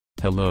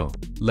Hello,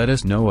 let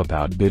us know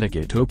about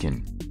Bitica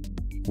token.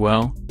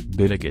 Well,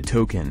 Bitica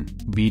token,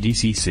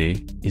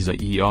 BDCC, is a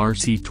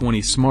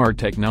ERC20 smart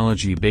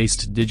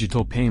technology-based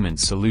digital payment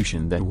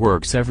solution that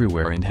works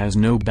everywhere and has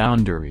no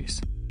boundaries.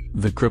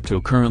 The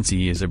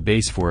cryptocurrency is a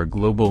base for a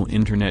global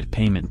internet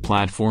payment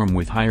platform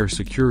with higher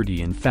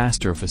security and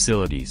faster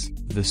facilities.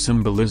 The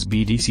symbol is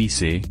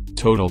BDCC.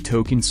 Total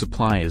token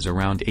supply is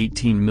around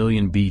 18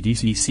 million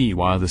BDCC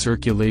while the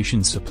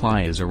circulation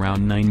supply is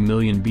around 9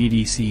 million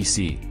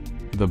BDCC.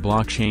 The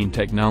blockchain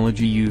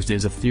technology used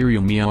is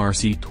Ethereum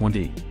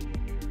ERC20.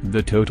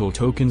 The total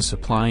token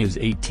supply is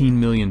 18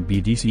 million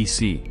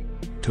BDCC.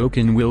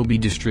 Token will be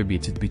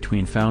distributed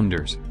between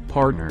founders,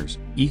 partners,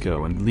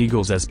 eco and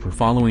legals as per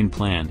following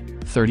plan: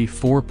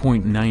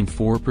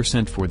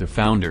 34.94% for the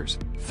founders,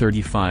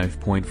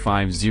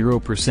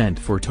 35.50%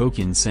 for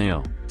token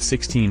sale,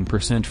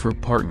 16% for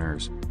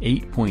partners,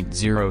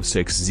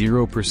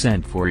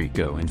 8.060% for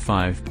eco and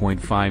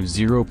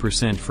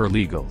 5.50% for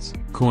legals.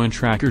 Coin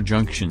tracker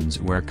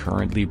junctions where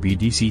currently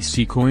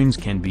BDCC coins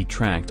can be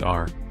tracked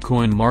are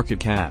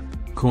CoinMarketCap,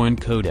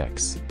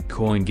 CoinCodex,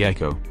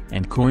 CoinGecko,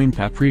 and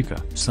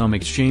CoinPaprika. Some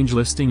exchange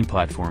listing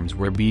platforms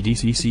where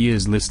BDCC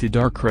is listed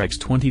are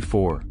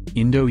Crex24,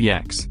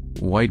 IndoYex,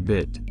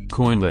 Whitebit,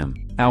 CoinLim,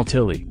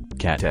 Altili,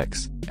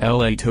 Catex,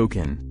 LA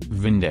Token,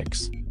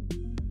 Vindex.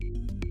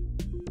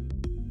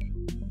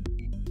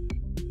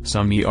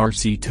 Some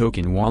ERC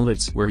token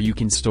wallets where you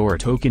can store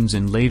tokens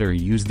and later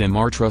use them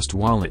are Trust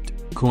Wallet,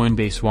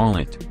 Coinbase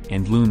Wallet,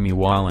 and Lumi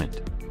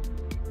Wallet.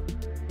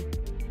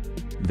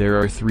 There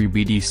are 3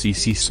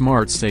 BDCC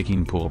Smart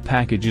Staking Pool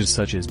packages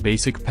such as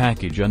Basic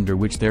Package, under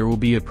which there will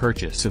be a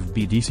purchase of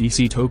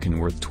BDCC token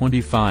worth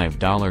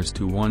 $25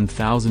 to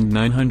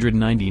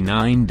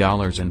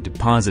 $1,999 and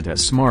deposit a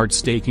Smart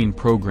Staking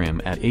program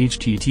at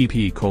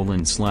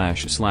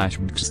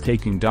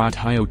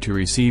http://bigstaking.io to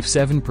receive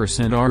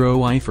 7%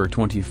 ROI for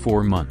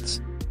 24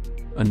 months.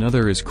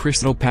 Another is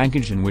Crystal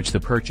Package, in which the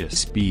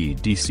purchase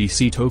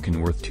BDCC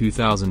token worth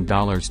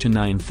 $2,000 to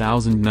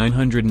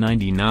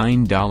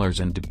 $9,999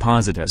 and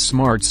deposit a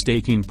Smart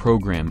Staking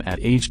program at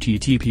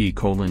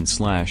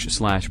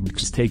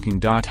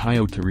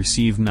http://bigstaking.io to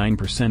receive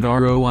 9%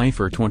 ROI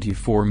for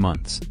 24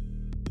 months.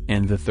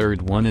 And the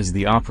third one is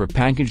the Opera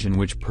Package, in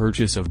which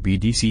purchase of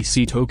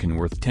BDCC token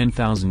worth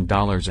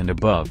 $10,000 and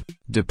above,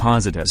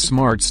 deposit a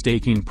Smart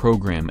Staking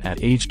program at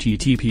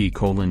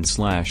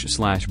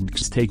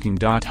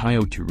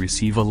http://bigstaking.io to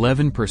receive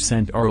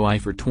 11% ROI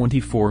for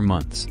 24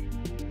 months.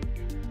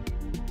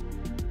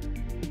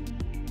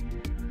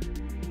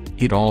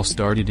 It all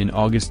started in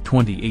August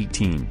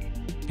 2018.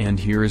 And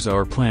here is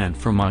our plan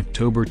from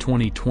October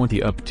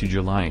 2020 up to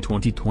July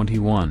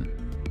 2021.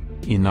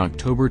 In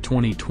October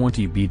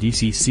 2020,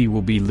 BDCC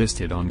will be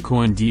listed on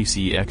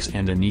CoinDCX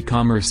and an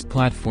e-commerce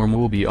platform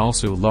will be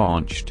also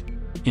launched.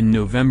 In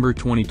November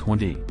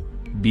 2020,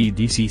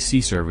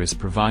 BDCC service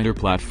provider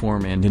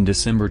platform, and in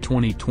December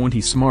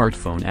 2020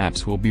 smartphone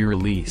apps will be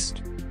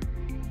released.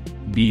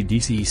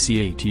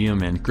 BDCC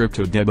ATM and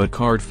crypto debit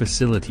card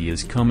facility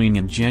is coming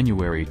in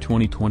January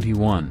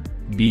 2021,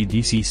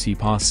 BDCC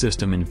POS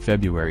system in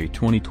February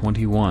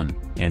 2021,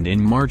 and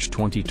in March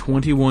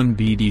 2021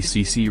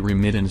 BDCC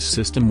remittance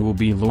system will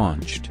be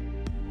launched.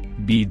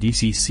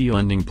 BDCC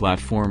lending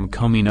platform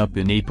coming up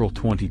in April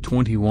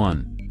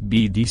 2021,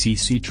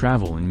 BDCC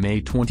travel in May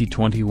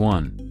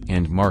 2021,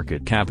 and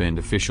market cap and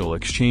official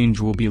exchange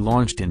will be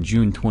launched in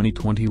June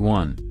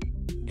 2021.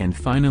 And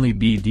finally,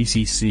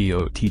 BDCC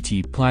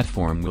OTT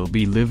platform will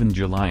be live in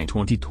July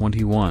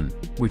 2021,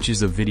 which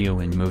is a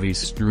video and movies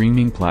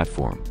streaming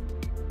platform.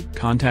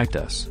 Contact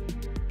us.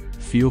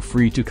 Feel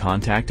free to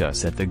contact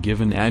us at the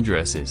given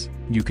addresses.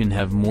 You can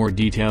have more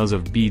details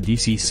of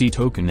BDCC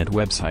token at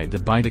website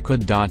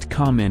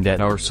thebitica.com and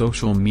at our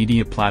social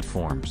media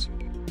platforms.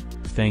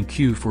 Thank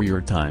you for your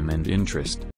time and interest.